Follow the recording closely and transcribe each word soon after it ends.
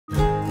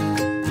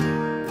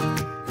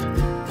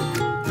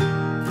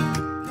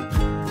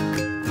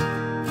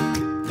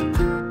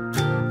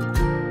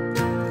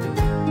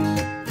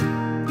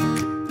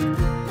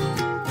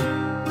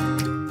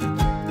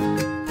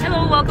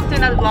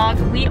another vlog.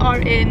 We are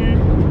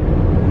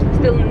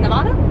still in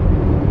Nevada.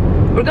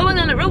 We're going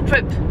on a road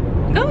trip.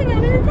 Going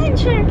on an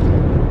adventure.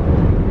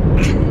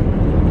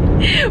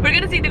 We're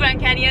gonna see the Grand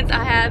Canyons.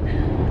 I have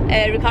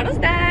Ricardo's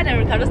dad and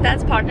Ricardo's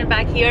dad's partner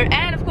back here,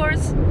 and of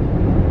course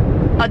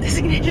a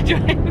designated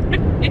driver.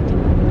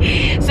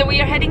 So we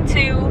are heading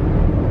to,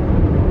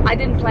 I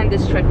didn't plan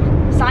this trip,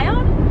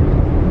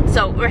 Zion?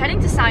 So we're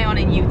heading to Zion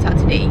in Utah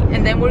today,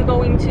 and then we're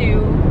going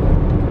to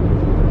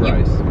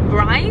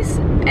Bryce,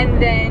 and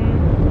then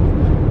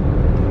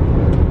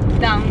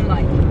down,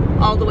 like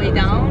all the way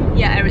down,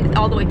 yeah,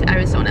 all the way to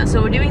Arizona.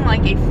 So we're doing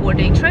like a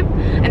 4-day trip,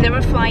 and then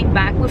we're flying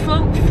back. We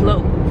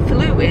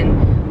flew in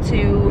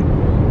to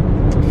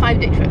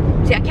 5-day trip.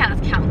 See, I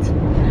cannot count.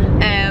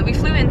 We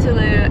flew into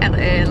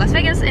Las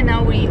Vegas, and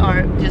now we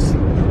are just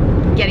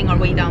getting our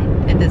way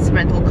down in this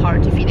rental car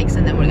to Phoenix,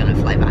 and then we're gonna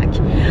fly back.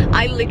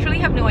 I literally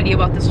have no idea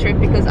about this trip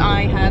because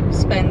I have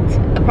spent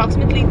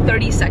approximately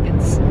 30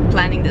 seconds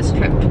planning this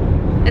trip.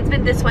 It's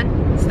been this one.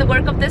 It's the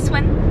work of this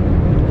one.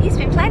 He's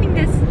been planning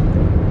this.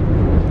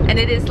 And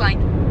it is like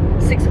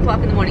 6 o'clock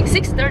in the morning,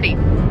 6:30.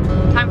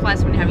 Time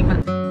flies when you're having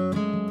fun.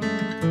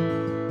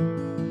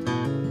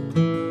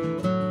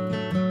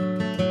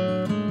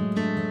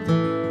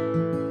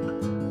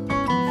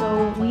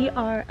 So we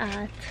are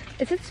at,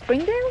 is it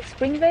Springdale?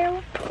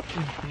 Springvale?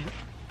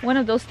 Mm-hmm. One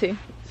of those two.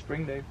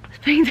 Springdale.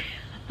 Springdale.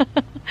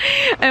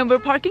 And we're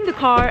parking the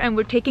car and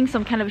we're taking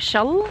some kind of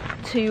shuttle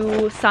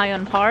to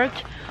Zion Park.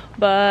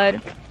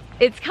 But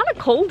it's kind of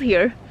cold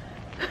here.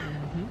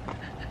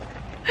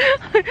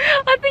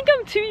 I think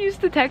I'm too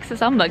used to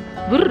Texas. I'm like,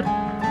 brr,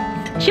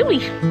 chilly.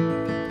 We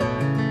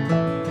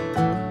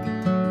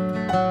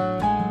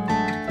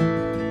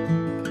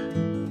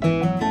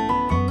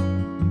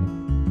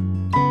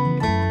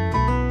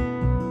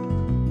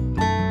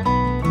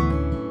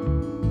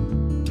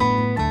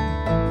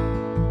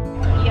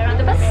are on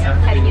the bus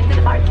heading into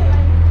the park.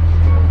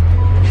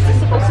 This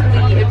is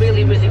supposedly a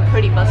really, really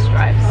pretty bus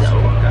drive, so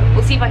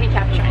we'll see if I can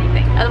capture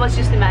anything. Otherwise,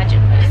 just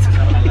imagine.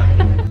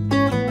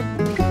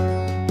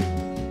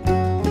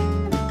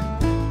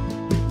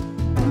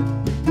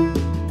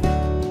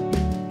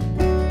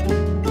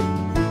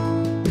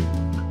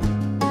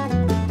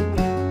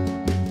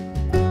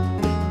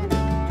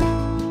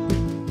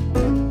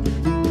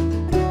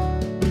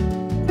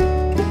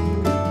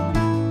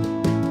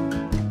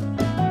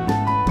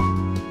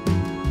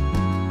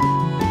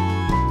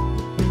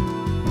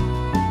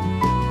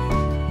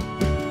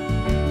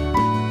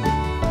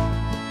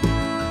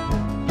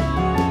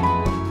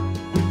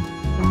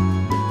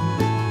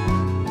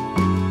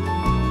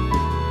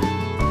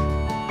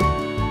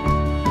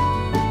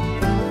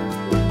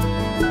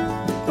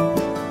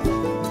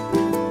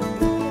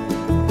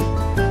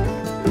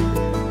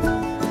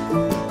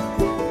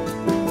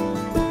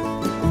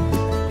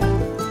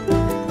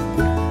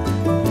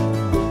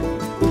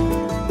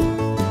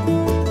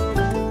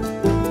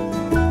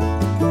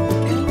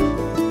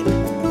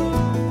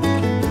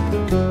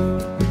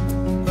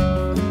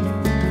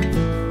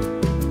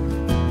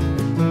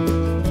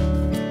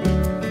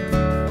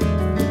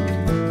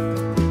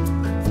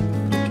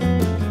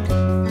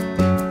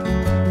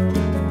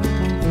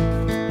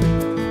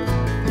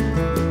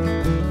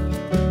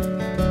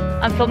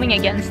 I'm filming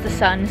against the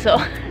sun, so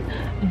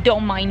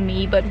don't mind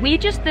me, but we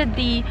just did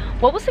the,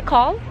 what was it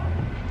called?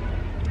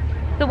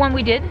 The one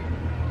we did?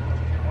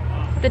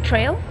 The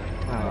trail?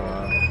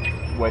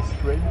 West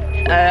Ridge?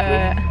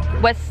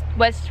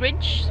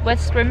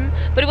 West Rim,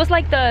 but it was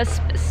like the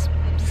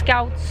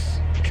Scouts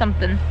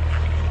something.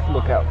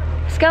 Lookout.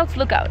 Scouts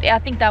Lookout, yeah, I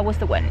think that was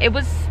the one. It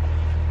was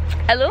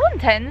a little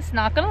intense,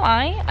 not gonna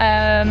lie.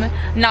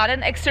 Not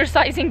an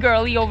exercising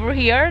girly over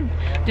here.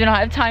 Do not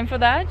have time for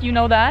that, you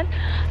know that.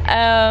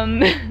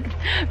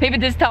 Maybe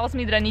this tells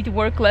me that I need to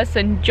work less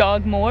and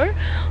jog more,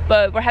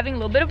 but we're having a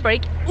little bit of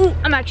break. Ooh,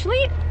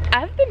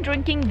 I've been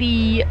drinking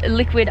the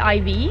liquid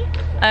IV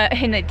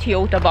in a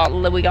Toyota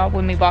bottle that we got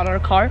when we bought our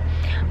car.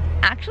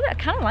 Actually, I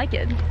kind of like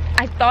it.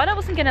 I thought I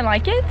wasn't gonna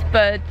like it,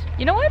 but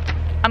you know what?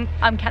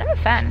 I'm kind of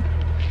a fan.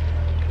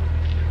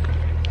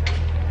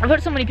 I've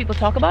heard so many people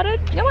talk about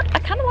it. You know what? I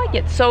kind of like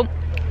it. So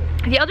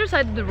the other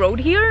side of the road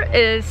here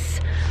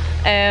is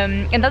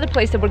another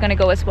place that we're gonna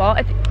go as well.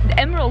 The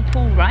Emerald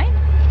Pool, right?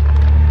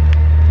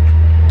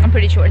 I'm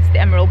pretty sure it's the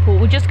Emerald Pool.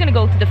 We're just gonna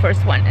go to the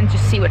first one and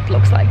just see what it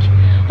looks like.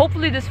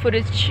 Hopefully this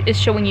footage is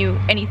showing you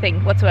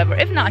anything whatsoever.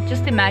 If not,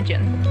 just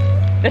imagine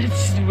that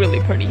it's really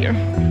pretty here.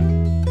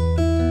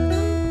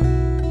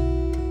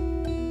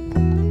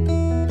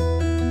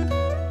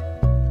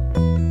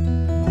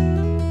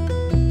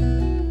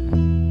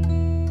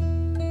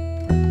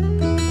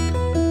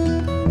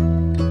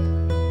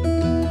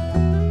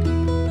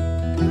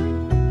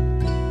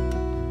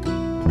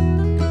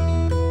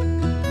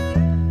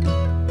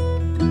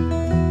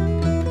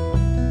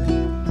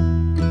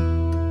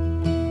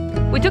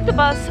 We took the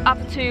bus up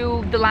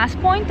to the last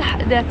point,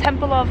 the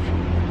temple of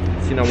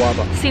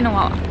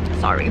Sinawava.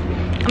 Sorry,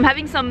 I'm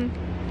having some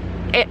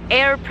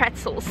air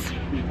pretzels.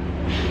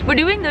 We're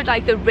doing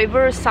the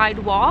river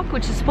sidewalk,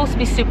 which is supposed to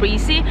be super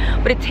easy,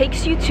 but it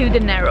takes you to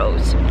the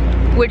Narrows.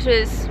 which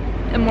is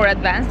a more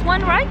advanced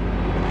one, right?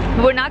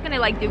 But we're not gonna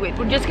like do it.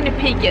 We're just gonna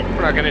peek it.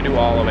 We're not gonna do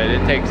all of it.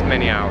 It takes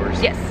many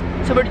hours. Yes,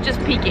 so we're just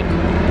peeking.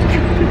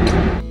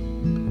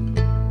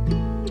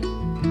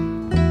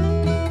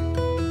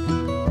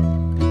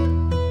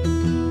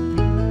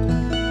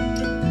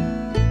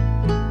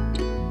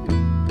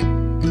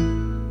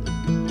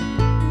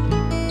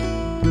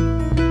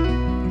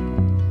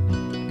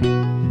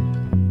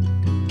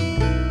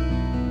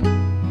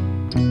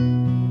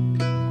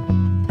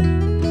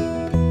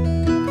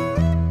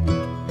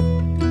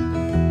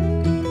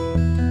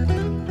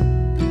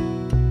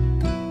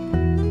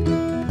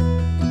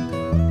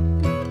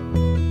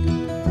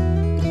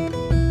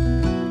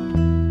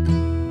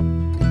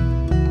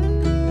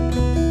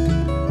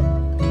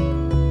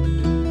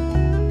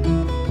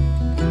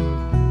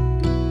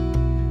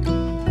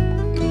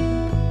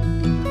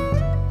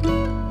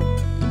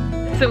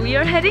 So we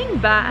are heading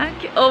back.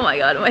 Oh my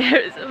god, my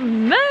hair is a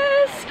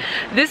mess.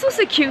 This was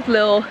a cute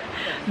little,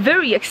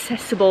 very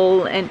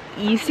accessible and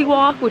easy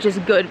walk, which is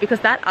good because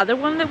that other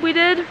one that we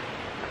did,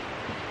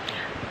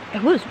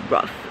 it was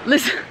rough.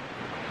 Listen,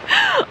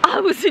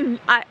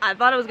 I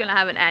thought I was gonna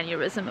have an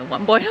aneurysm at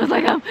one point. I was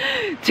like, I'm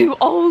too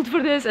old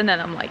for this, and then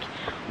I'm like,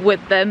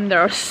 with them,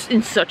 they're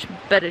in such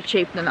better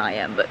shape than I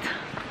am, but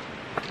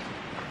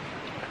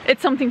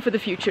it's something for the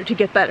future to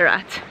get better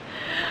at.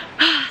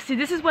 See,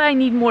 this is why I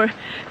need more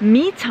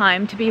me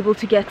time to be able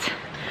to get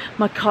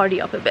my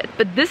cardio up a bit.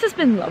 But this has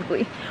been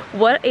lovely.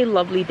 What a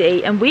lovely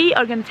day. And we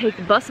are gonna take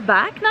the bus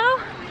back now,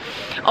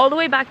 all the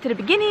way back to the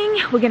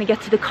beginning. We're gonna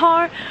get to the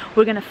car.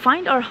 We're gonna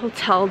find our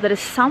hotel that is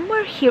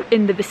somewhere here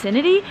in the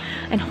vicinity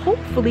and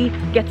hopefully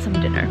get some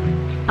dinner.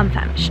 I'm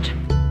famished.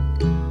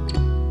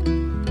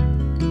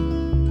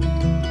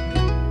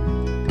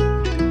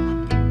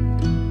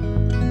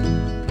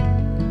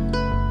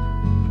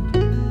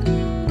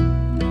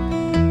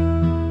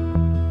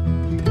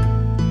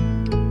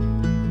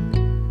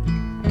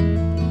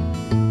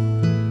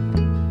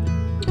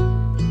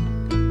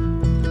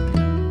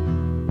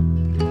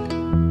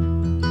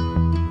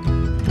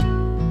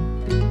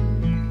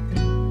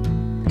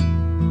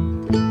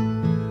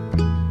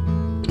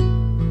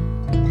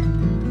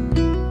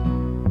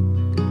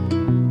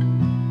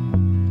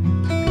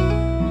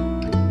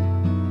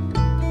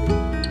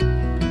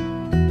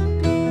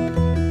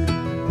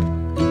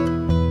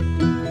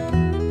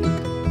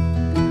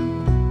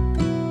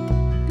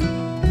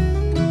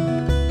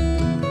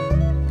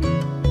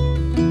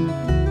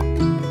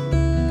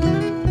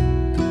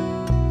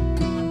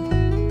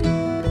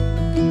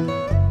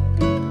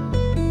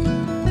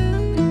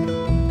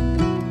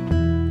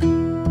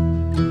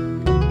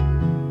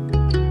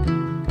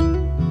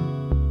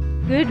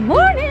 Good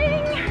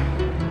morning!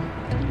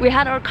 We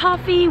had our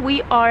coffee.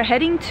 We are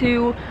heading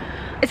to,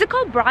 is it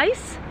called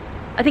Bryce?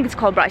 I think it's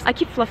called Bryce. I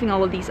keep fluffing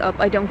all of these up.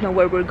 I don't know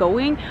where we're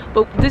going,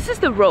 but this is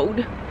the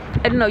road.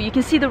 I don't know, you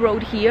can see the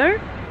road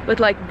here, but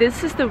like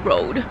this is the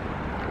road.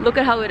 Look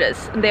at how it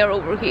is, and they are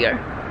over here.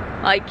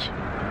 Like,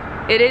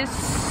 it is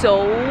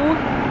so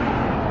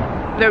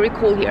very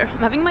cool here. I'm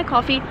having my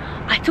coffee.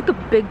 I took a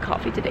big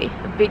coffee today,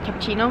 a big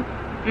cappuccino.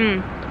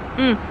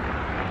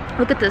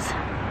 Look at this.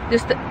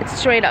 Just, it's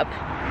straight up.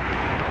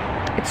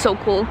 It's so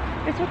cool.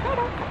 There's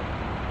Ricardo.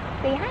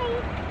 Say hi.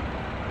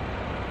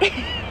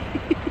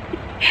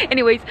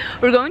 Anyways,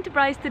 we're going to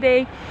Bryce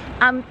today.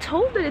 I'm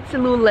told that it's a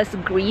little less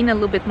green, a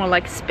little bit more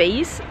like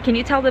space. Can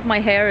you tell that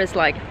my hair is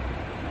like...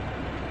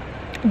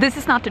 This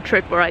is not the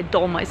trip where I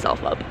doll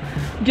myself up.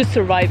 I'm just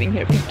surviving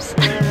here, peeps.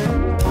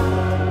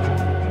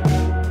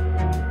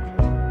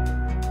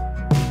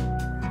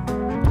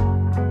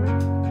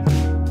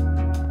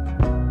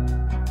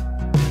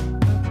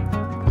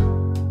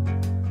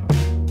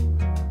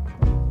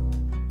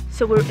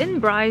 So we're in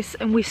Bryce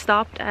and we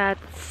stopped at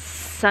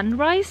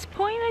Sunrise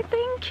Point, I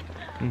think.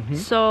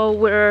 So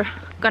we're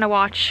gonna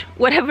watch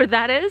whatever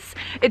that is.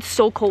 It's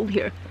so cold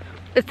here.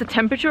 It's the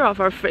temperature of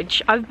our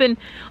fridge. I've been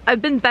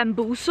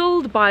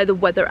bamboozled by the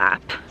weather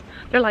app.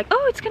 They're like,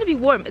 oh, it's gonna be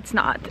warm. It's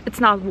not. It's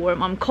not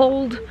warm. I'm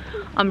cold.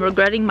 I'm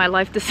regretting my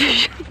life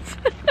decisions.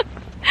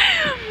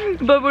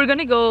 But we're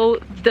gonna go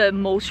the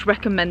most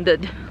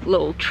recommended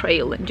little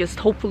trail and just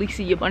hopefully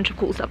see a bunch of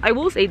cool stuff. I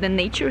will say the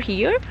nature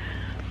here,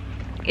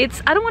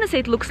 it's, I don't want to say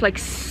it looks like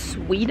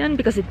Sweden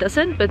because it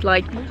doesn't, but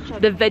like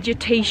the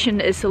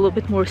vegetation is a little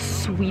bit more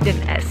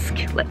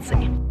Sweden-esque, let's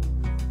say.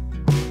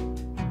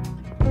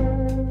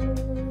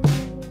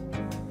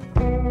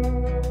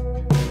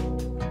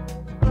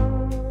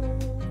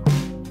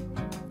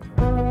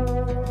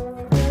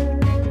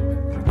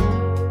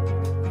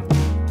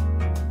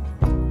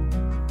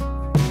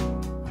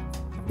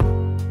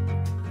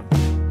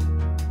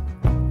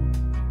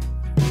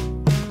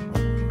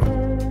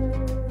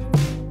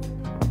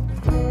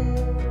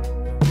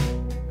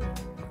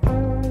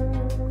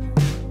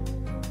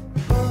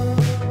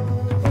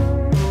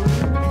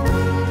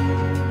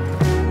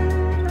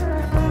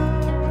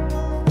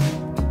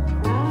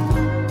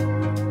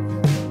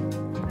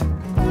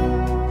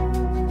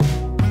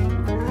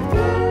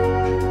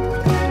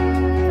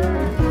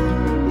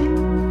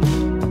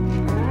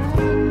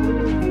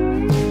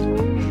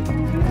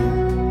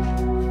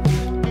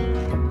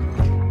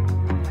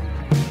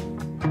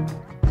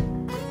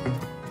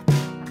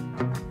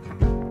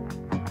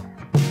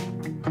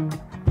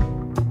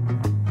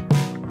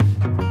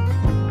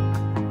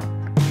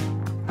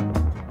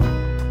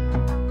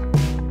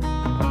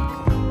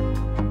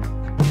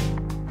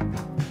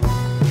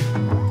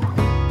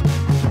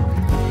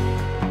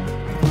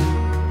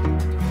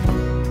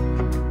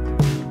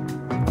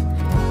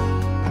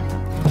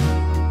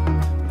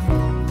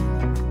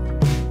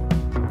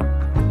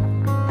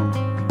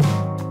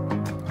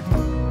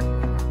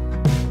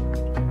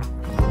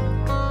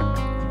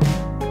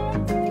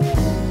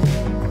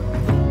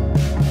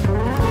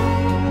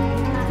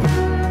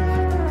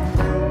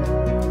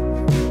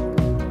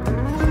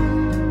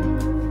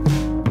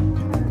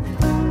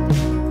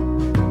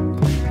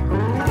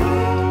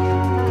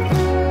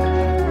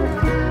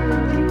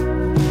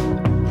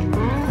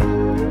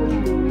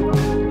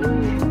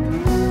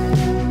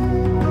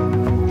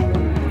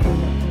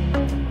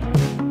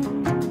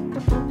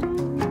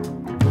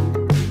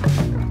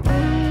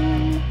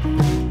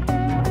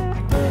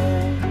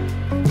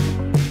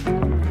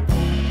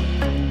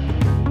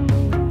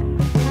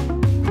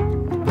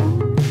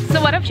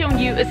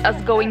 is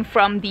us going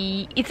from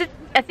the,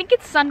 I think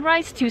it's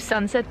sunrise to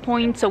sunset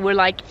point, so we're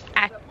like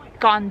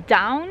gone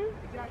down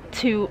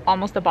to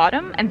almost the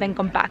bottom and then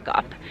come back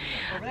up.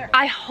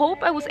 I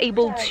hope I was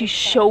able to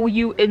show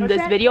you in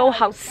this video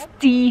how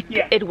steep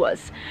it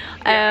was,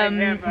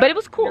 but it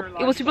was cool.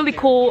 It was really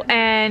cool.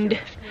 And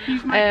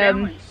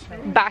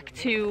back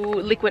to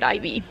Liquid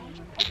IV,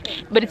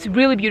 but it's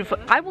really beautiful.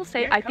 I will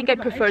say I think I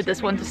prefer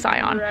this one to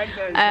Scion.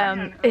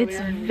 It's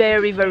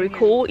very, very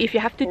cool. If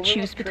you have to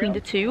choose between the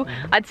two,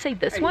 I'd say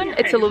this one.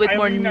 It's a little bit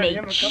more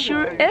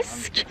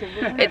nature-esque,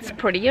 it's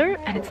prettier,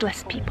 and it's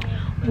less people.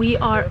 We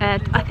are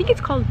at, I think it's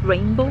called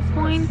Rainbow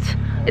Point.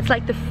 It's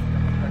like the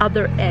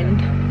other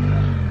end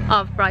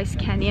of Bryce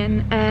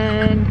Canyon,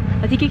 and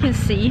I think you can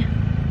see,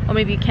 or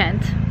maybe you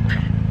can't.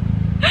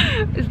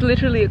 It's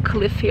literally a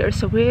cliff here,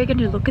 so we're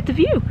gonna look at the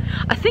view.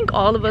 I think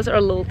all of us are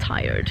a little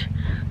tired.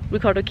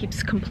 Ricardo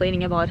keeps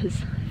complaining about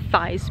his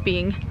thighs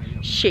being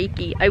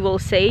shaky. I will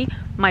say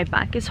my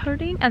back is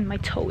hurting and my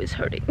toe is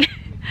hurting.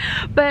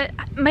 But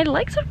my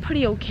legs are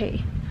pretty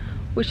okay,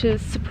 which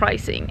is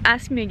surprising.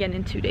 Ask me again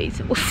in 2 days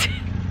and we'll see.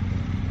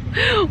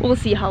 We'll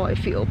see how I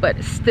feel.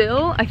 But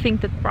still, I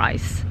think that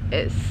Bryce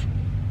is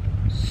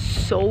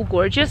so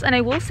gorgeous. And I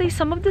will say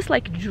some of this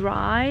like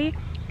dry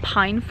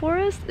pine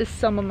forest is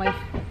some of my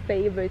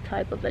favorite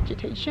type of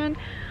vegetation.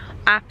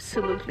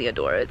 Absolutely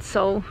adore it.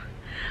 So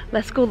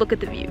let's go look at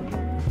the view.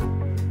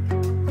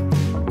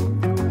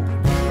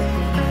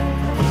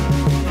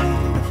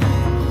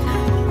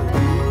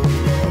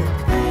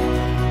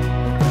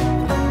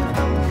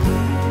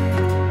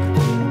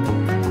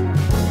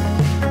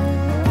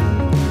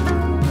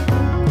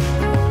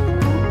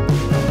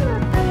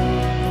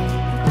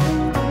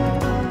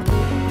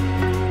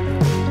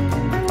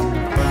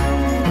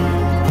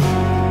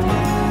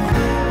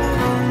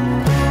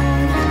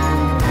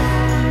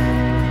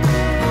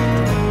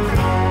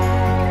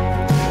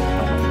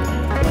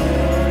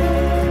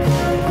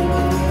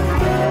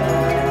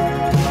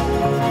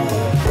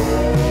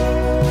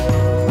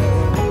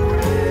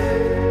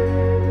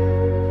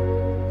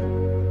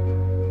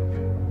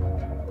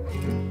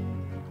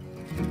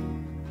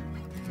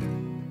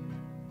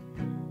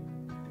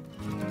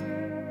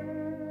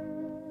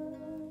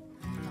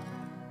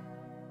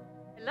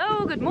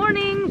 Hello, good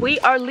morning. We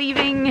are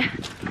leaving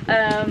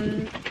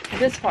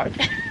this part,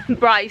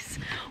 Bryce.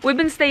 We've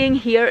been staying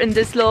here in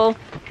this little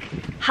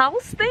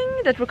house thing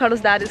that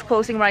Ricardo's dad is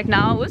closing right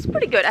now. It was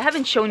pretty good. I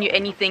haven't shown you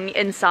anything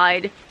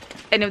inside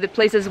any of the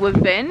places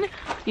we've been.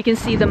 You can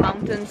see the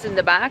mountains in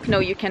the back. No,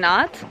 you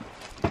cannot.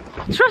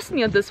 Trust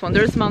me on this one,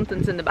 there's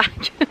mountains in the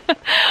back.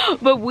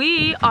 But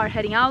we are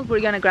heading out.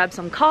 We're gonna grab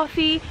some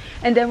coffee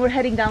and then we're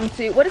heading down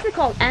to, what is it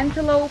called?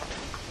 Antelope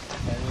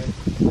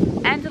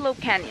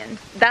Canyon.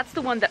 That's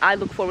the one that I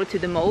look forward to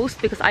the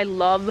most because I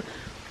love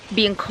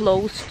being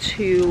close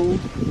to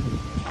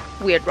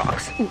weird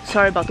rocks. Ooh,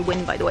 sorry about the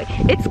wind, by the way.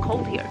 It's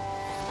cold here.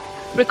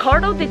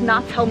 Ricardo did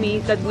not tell me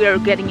that we are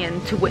getting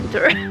into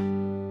winter.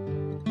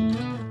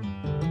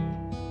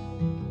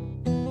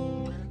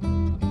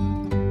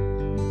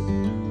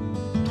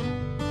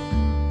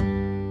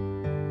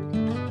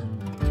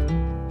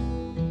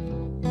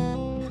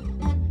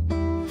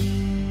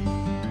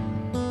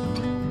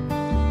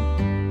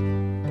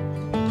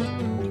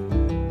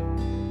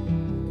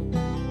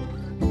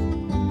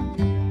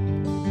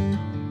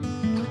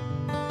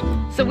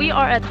 So we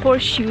are at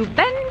Horseshoe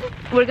Bend.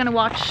 We're gonna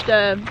watch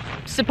the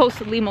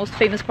supposedly most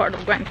famous part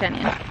of Grand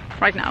Canyon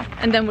right now.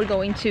 And then we're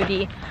going to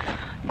the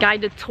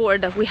guided tour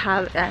that we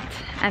have at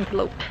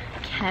Antelope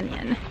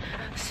Canyon.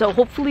 So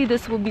hopefully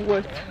this will be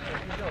worth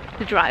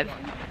the drive.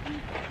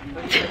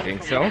 I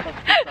think so.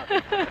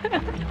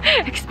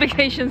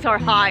 Expectations are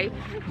high.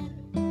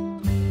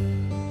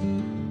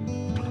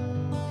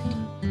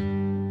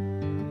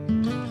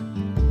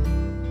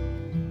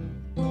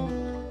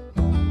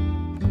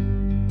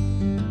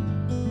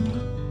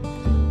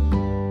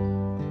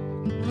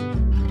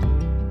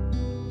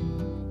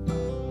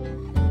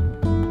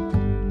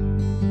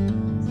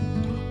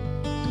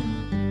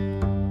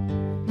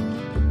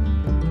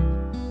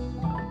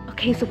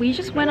 Okay, so we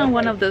just went on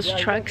one of those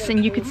trucks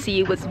and you could see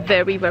it was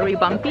very, very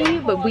bumpy,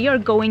 but we are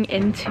going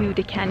into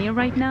the canyon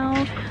right now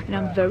and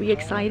I'm very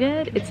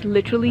excited. It's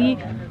literally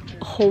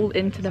a hole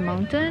into the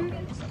mountain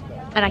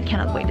and I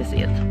cannot wait to see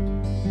it.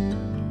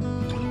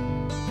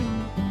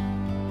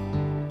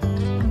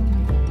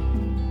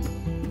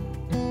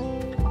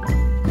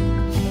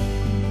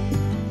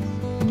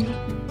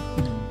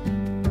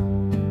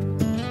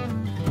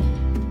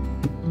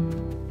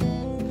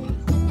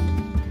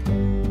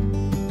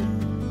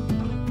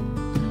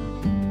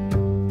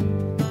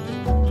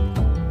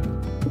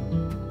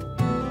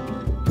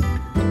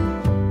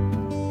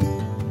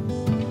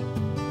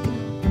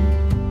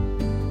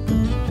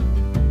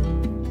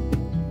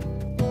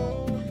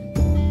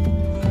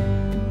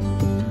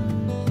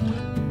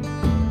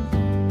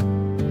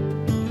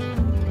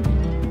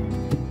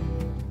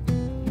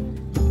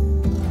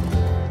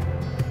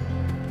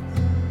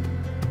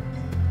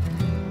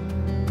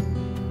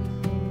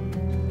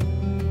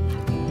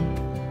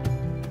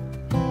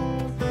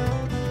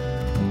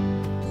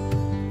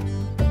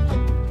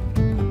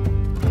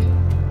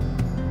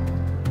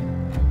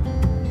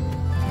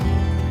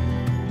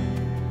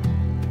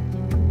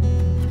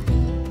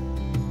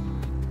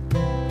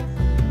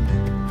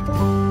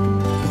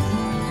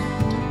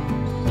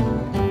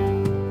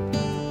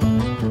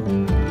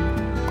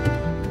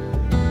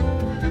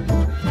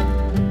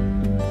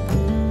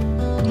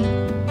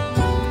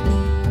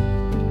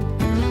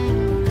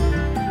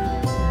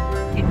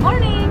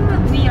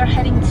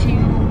 heading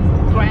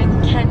to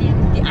Grand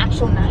Canyon, the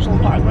actual national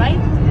park, right?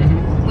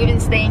 We've been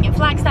staying in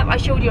Flagstaff. I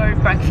showed you our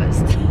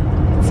breakfast.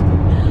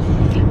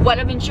 What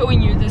I've been showing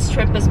you this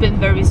trip has been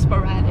very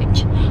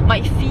sporadic.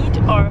 My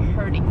feet are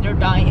hurting, they're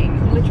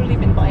dying. Literally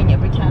been buying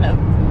every kind of,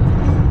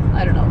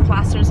 I don't know,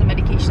 plasters and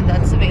medication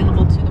that's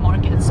available to the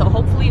market. So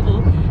hopefully it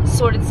will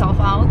sort itself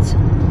out.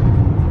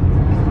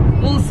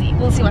 We'll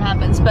see what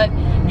happens. But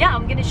yeah,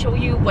 I'm gonna show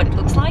you what it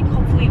looks like.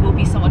 Hopefully it will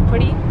be somewhat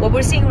pretty. What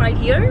we're seeing right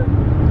here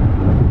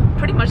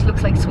pretty much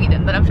looks like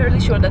Sweden, but I'm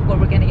fairly sure that what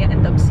we're gonna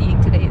end up seeing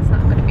today is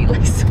not gonna be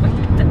like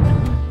Sweden.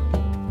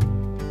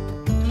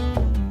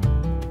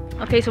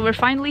 Okay, so we're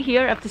finally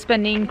here after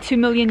spending 2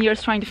 million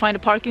years trying to find a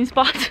parking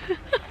spot.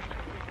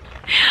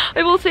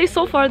 I will say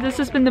so far this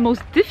has been the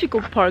most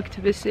difficult park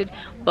to visit,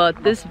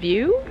 but this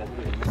view,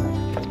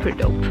 it's pretty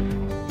dope.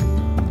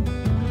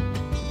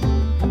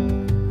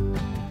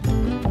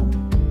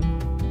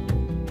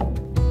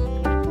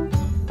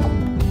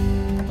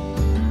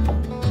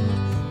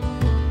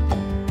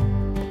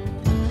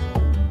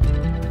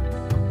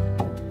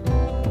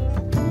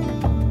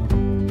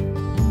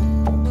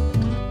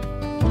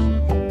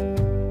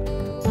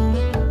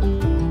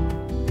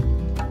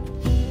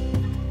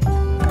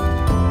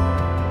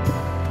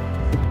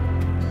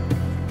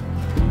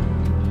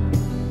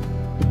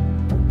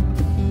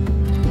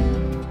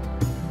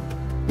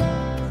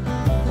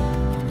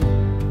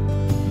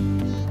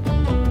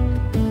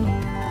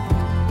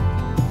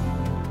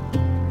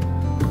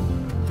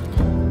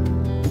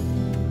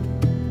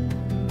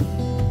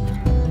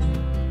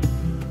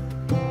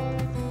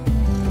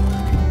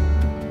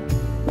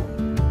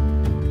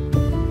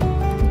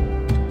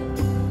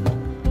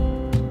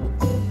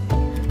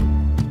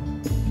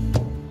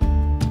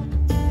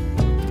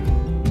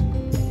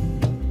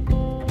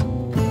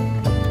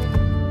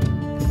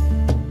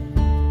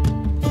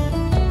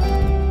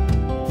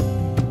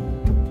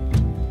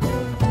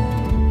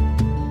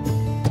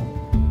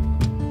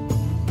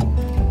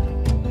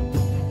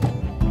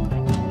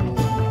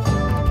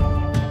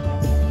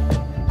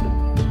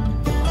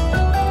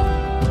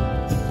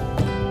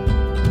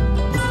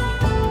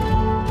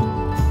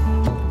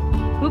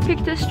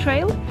 Pick this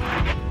trail?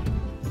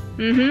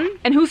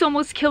 And who's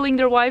almost killing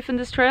their wife in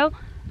this trail?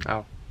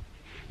 Oh.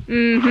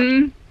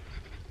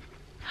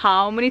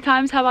 How many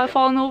times have I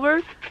fallen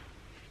over?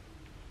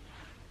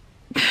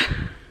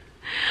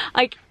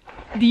 Like,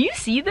 do you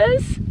see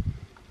this?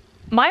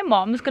 My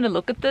mom's gonna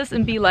look at this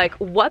and be like,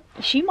 what?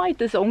 She might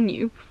disown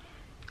you.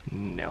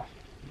 No.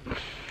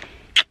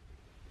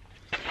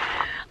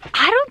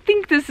 I don't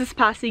think this is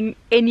passing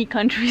any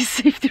country's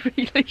safety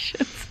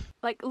regulations.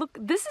 Like, look,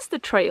 this is the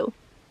trail.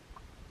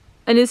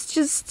 And it's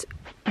just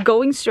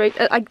going straight,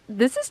 like,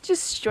 this is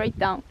just straight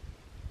down.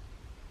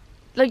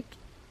 Like,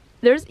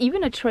 there's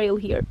even a trail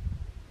here,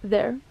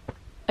 there.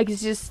 Like,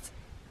 it's just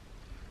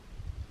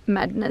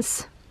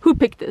madness. Who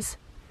picked this?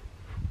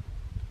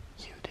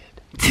 You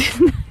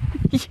did.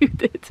 You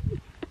did.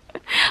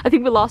 I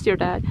think we lost your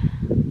dad.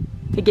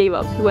 He gave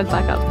up, he went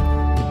back up.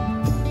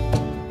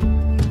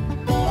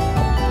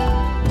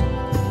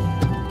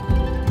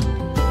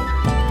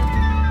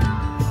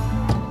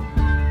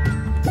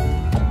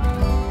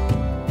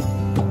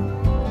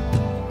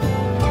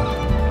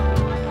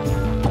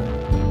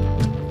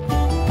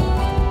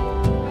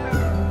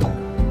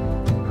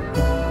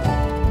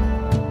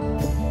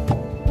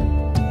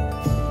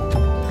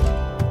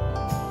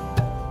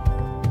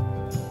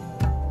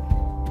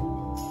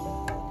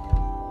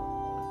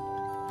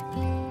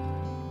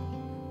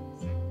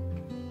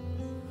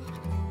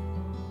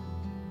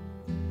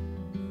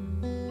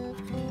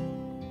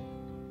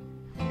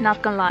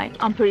 Not gonna lie,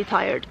 I'm pretty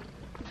tired.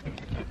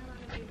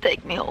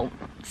 Take me home.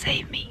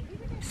 Save me.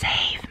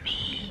 Save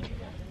me.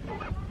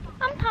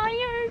 I'm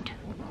tired.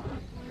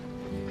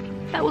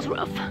 That was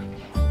rough.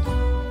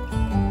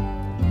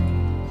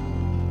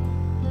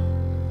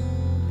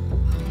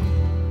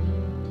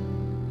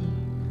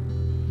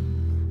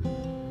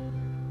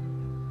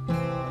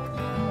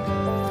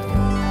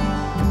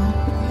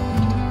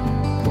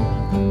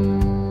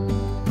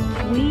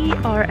 We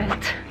are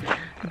at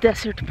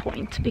Desert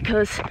Point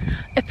because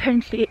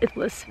apparently it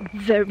was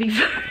very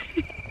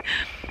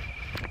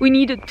we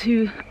needed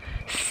to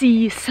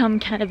see some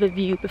kind of a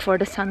view before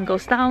the sun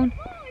goes down,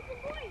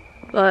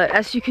 but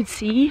as you could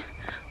see,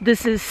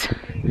 this is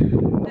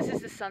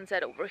the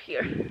sunset over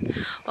here.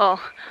 Well,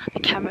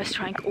 the camera is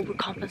trying to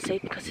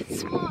overcompensate because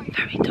it's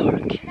very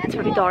dark. It's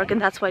very dark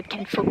and that's why it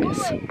can't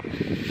focus.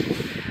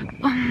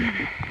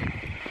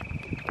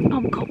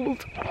 I'm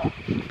cold.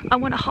 I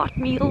want a hot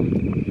meal.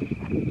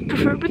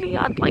 Preferably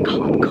I'd like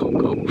hot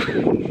cocoa.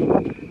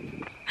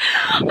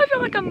 I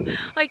feel like I'm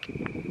like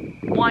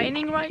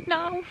whining right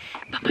now,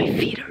 but my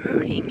feet are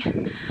hurting.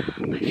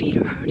 My feet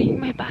are hurting,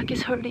 my back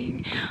is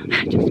hurting.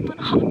 I just want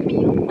a hot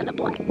meal and a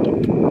blanket.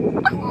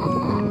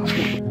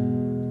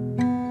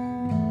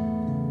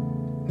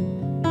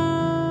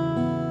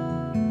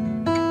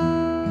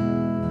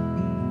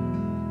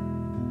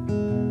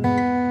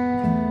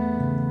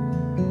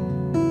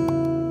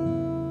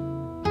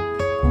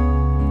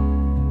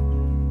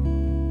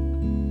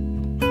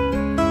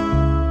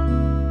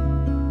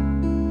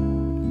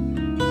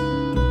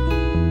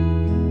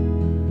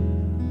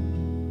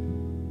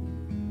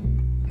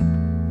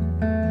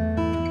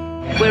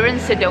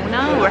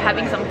 Sedona. We're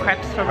having some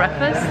crepes for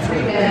breakfast.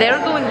 They're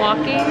going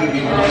walking.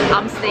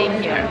 I'm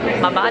staying here.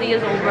 My body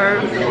is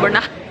over. We're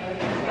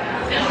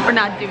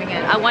not doing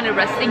it. I want a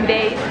resting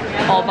day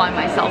all by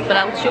myself, but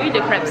I'll show you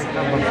the crepes.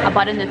 I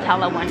bought a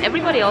Nutella one.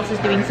 Everybody else is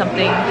doing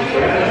something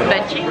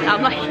veggie.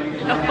 I'm like,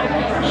 no,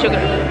 sugar,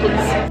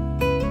 please.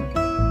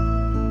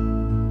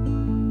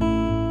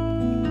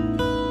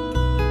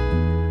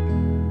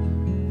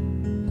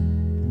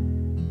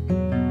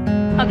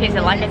 Okay,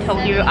 so like I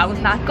told you, I was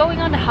not going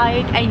on the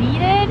hike. I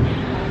needed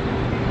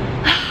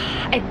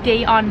a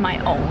day on my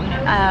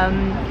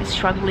own.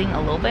 Struggling a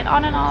little bit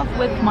on and off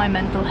with my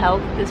mental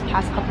health this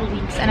past couple of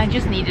weeks, and I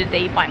just needed a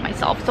day by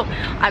myself. So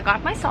I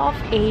got myself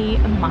a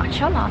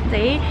matcha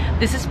latte.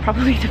 This is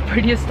probably the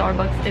prettiest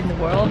Starbucks in the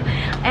world.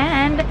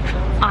 And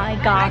I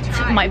got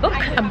my book.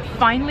 I'm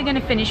finally gonna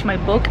finish my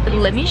book.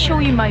 Let me show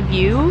you my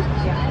view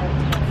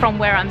from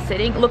where I'm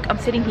sitting. Look, I'm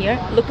sitting here.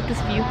 Look at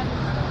this view.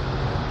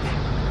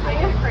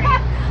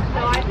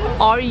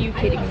 Are you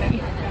kidding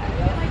me?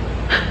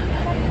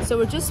 So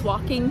we're just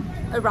walking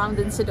around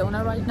in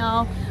Sedona right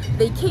now.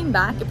 They came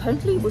back.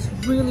 Apparently it was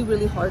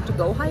really hard to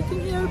go hiking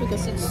here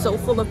because it's so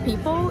full of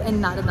people and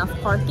not enough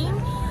parking.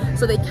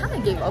 So they kind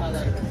of gave up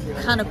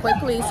kind of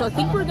quickly. So I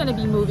think we're gonna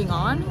be moving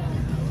on.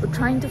 We're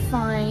trying to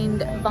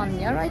find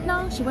Vanya right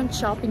now. She went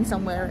shopping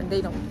somewhere and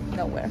they don't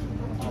know where.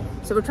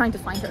 So we're trying to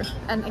find her.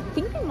 And I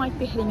think we might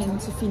be heading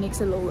into Phoenix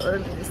a little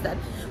early instead.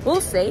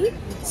 We'll say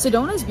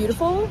Sedona is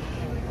beautiful,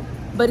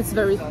 but it's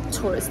very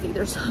touristy.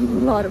 There's a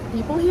lot of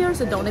people here,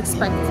 so don't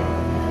expect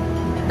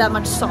that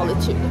much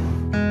solitude.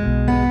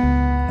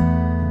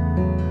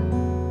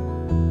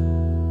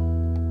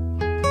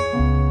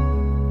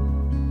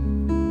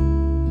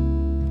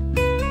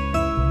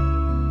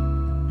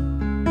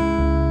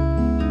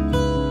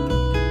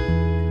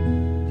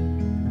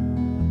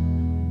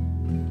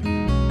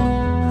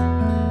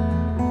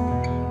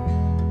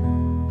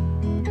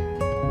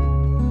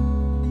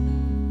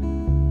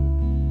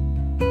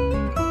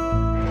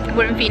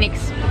 We're in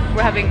Phoenix.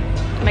 We're having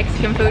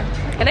Mexican food.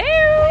 Hello!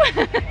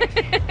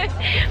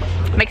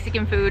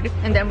 Mexican food.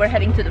 And then we're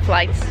heading to the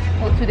flights.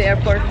 Or to the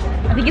airport.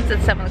 I think it's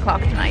at 7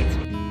 o'clock tonight.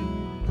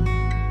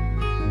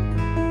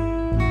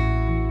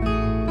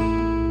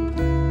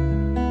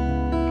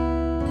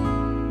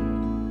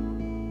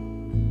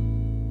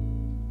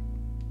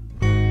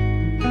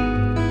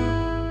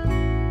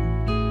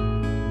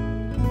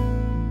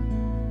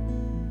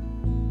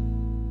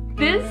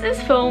 This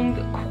is filmed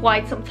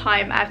quite some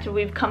time after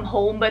we've come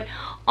home, but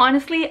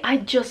honestly I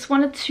just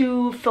wanted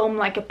to film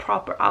like a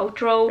proper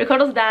outro.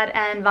 Ricardo's dad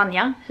and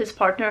Vanya, his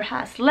partner,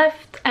 has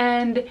left,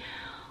 and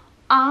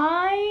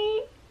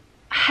I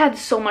had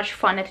so much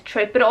fun at the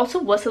trip, but it also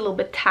was a little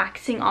bit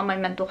taxing on my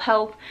mental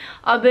health.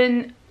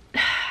 I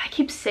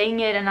keep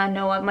saying it and I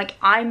know I'm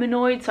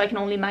annoyed, so I can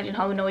only imagine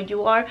how annoyed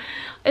you are.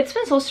 It's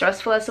been so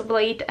stressful as of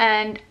late,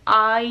 and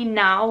I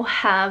now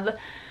have,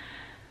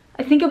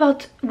 I think,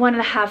 about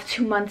 1.5 to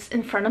 2 months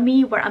in front of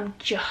me where I'm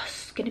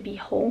just gonna be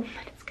home,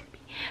 and it's gonna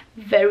be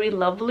very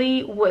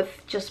lovely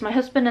with just my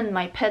husband and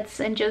my pets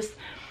and just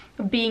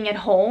being at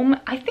home.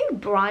 I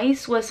think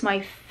Bryce was my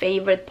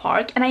favorite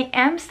park, and I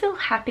am still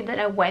happy that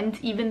I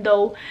went, even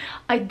though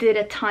I did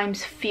at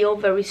times feel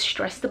very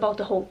stressed about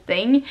the whole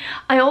thing.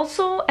 I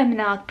also am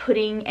not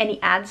putting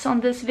any ads on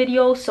this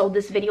video, so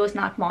this video is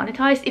not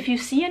monetized. If you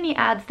see any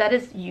ads, that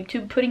is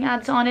YouTube putting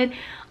ads on it.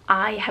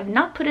 I have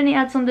not put any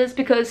ads on this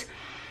because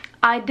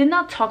I did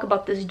not talk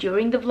about this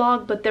during the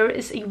vlog, but there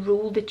is a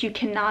rule that you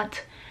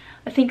cannot,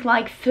 I think,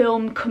 like,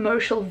 film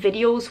commercial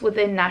videos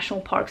within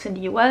national parks in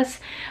the US.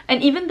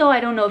 And even though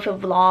I don't know if a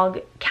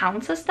vlog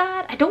counts as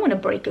that, I don't want to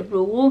break a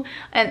rule,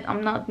 and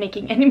I'm not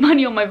making any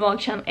money on my vlog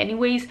channel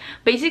anyways.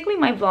 Basically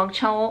my vlog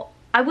channel,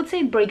 I would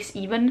say, breaks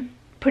even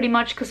pretty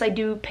much because I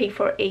do pay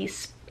for a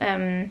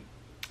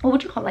what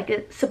would you call it, like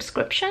a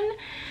subscription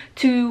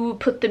to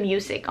put the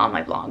music on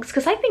my vlogs,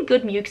 because I think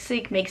good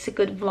music makes a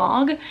good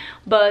vlog.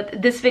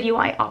 But this video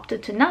I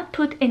opted to not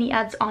put any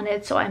ads on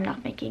it, so I'm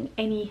not making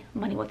any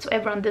money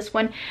whatsoever on this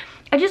one.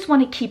 I just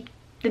want to keep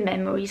the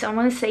memories. I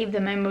want to save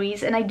the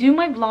memories, and I do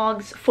my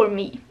vlogs for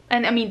me.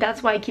 And I mean,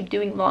 that's why I keep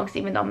doing vlogs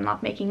even though I'm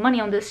not making money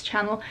on this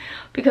channel,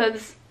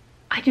 because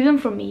I do them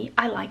for me.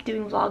 I like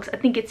doing vlogs. I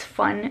think it's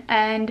fun.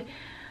 And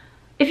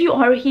if you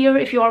are here,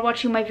 if you are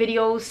watching my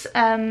videos,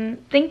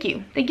 thank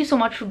you. Thank you so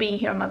much for being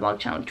here on my vlog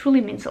channel. It truly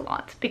means a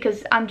lot,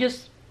 because I'm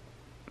just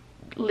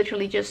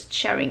literally just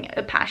sharing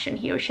a passion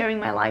here, sharing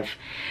my life,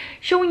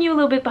 showing you a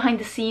little bit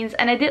behind the scenes.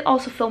 And I did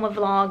also film a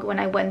vlog when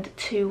I went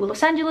to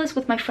Los Angeles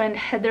with my friend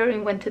Heather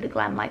and went to the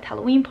Glam Light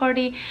Halloween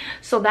party.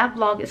 So that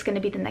vlog is going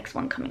to be the next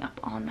one coming up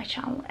on my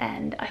channel,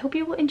 and I hope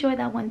you will enjoy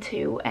that one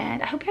too.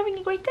 And I hope you're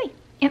having a great day,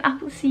 and I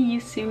will see you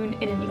soon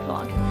in a new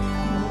vlog.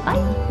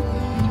 Bye!